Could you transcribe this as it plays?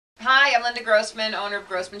Hi, I'm Linda Grossman, owner of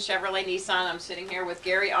Grossman Chevrolet Nissan. I'm sitting here with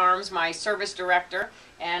Gary Arms, my service director,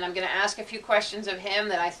 and I'm going to ask a few questions of him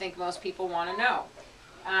that I think most people want to know.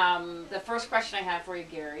 The first question I have for you,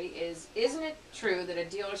 Gary, is isn't it true that a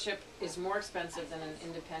dealership is more expensive than an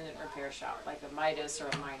independent repair shop, like a Midas or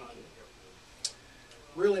a Meineke?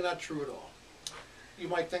 Really not true at all. You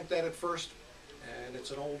might think that at first, and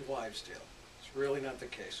it's an old wives' tale. It's really not the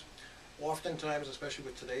case. Oftentimes, especially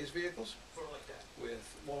with today's vehicles,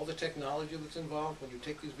 with all the technology that's involved, when you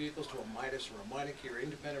take these vehicles to a Midas or a Meineke or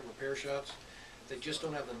independent repair shops, they just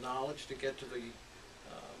don't have the knowledge to get to the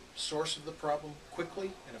source of the problem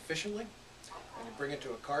quickly and efficiently. And you bring it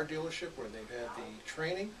to a car dealership where they've had the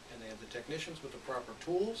training and they have the technicians with the proper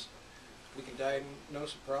tools. We can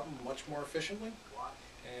diagnose a problem much more efficiently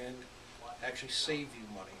and actually save you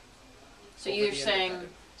money. So you're saying,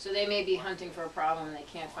 so they may be hunting for a problem and they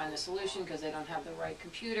can't find the solution because they don't have the right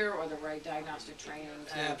computer or the right diagnostic training.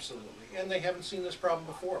 Absolutely. And they haven't seen this problem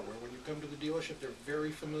before, where when you come to the dealership, they're very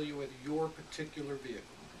familiar with your particular vehicle.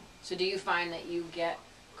 So do you find that you get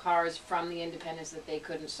cars from the independents that they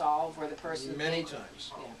couldn't solve, or the person... Many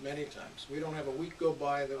times. Yeah. Many times. We don't have a week go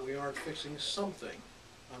by that we aren't fixing something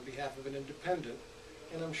on behalf of an independent,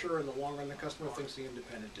 and I'm sure in the long run the customer thinks the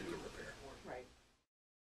independent did the repair. Right.